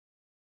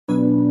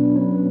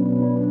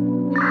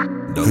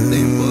Don't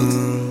stay involved.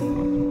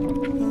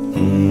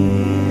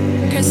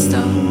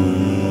 Crystal.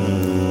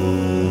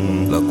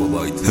 Qua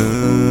Boy.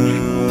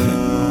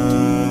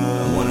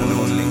 One and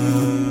only.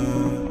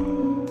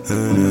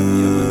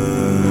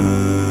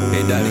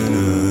 Hey daddy,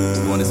 this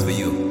one is for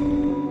you.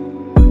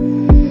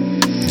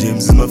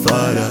 James is my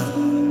father.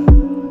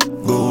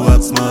 Go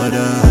ask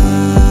mother.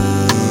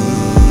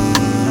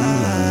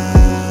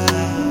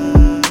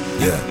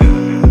 Yeah.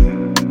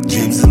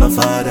 James is my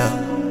father.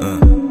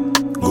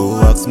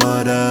 Go ask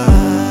mother.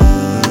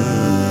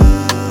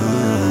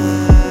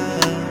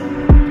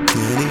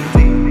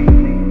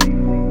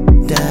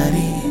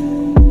 Daddy,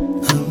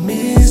 I'm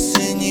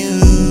missing you.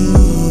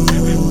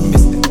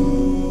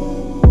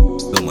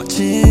 So much.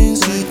 Things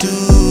we do.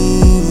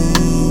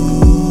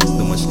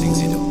 So much things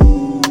you do.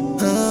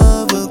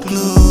 Have a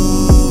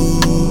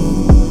clue.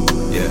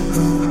 Yeah.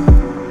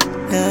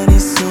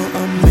 Daddy's so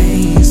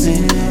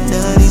amazing.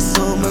 Daddy's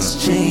so much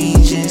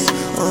changes.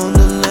 On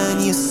the line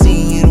you're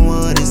seeing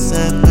what is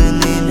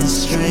happening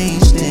is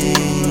strange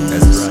things.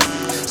 That's right.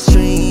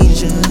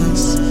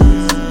 Strangers,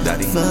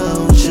 Daddy.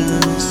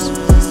 vouchers,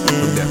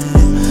 yeah.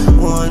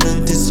 Wanna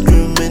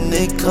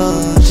discriminate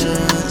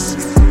cultures,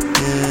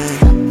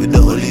 yeah. With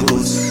the Holy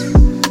Ghost,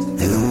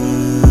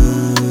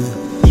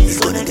 he's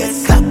gonna get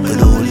slapped with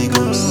the Holy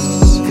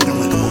Ghost. Get him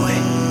like a boy.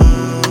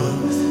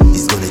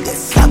 He's gonna get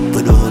slapped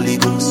with the Holy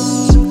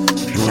Ghost.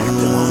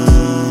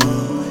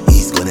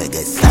 He's gonna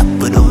get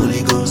slapped with the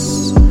Holy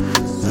Ghost.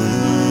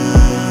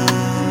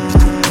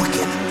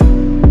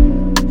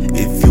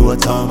 If you are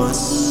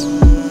Thomas,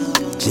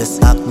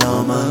 just act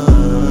normal.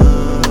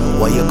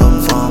 Why you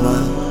come from,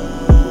 man?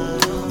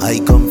 I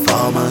come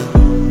from, man.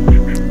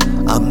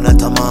 I'm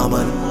not a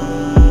Mormon.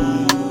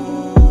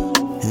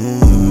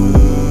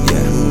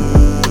 Yeah.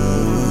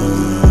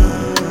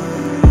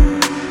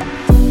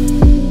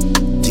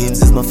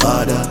 James is my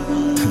father.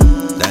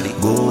 Daddy.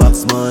 Go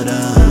ask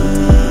mother.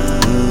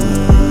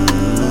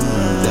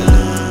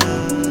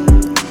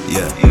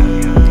 Yeah.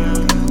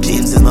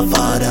 James is my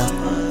father.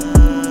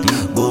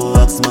 Go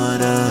ask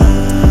mother.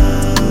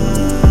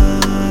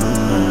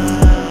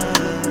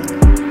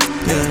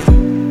 Yeah.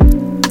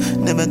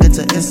 Never get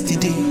a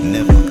STD.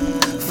 Never.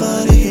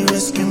 Father, you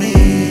rescue me.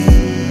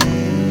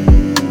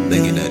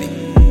 Thank you, daddy.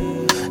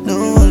 Know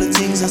all the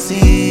things I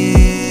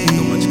see.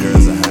 So much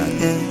girls I had.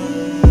 Yeah.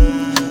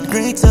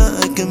 Greater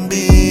I can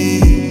be.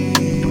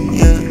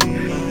 Yeah.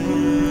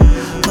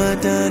 My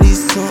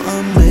daddy's so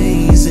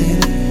amazing.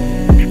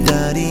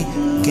 Daddy,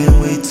 can't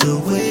wait to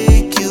wait.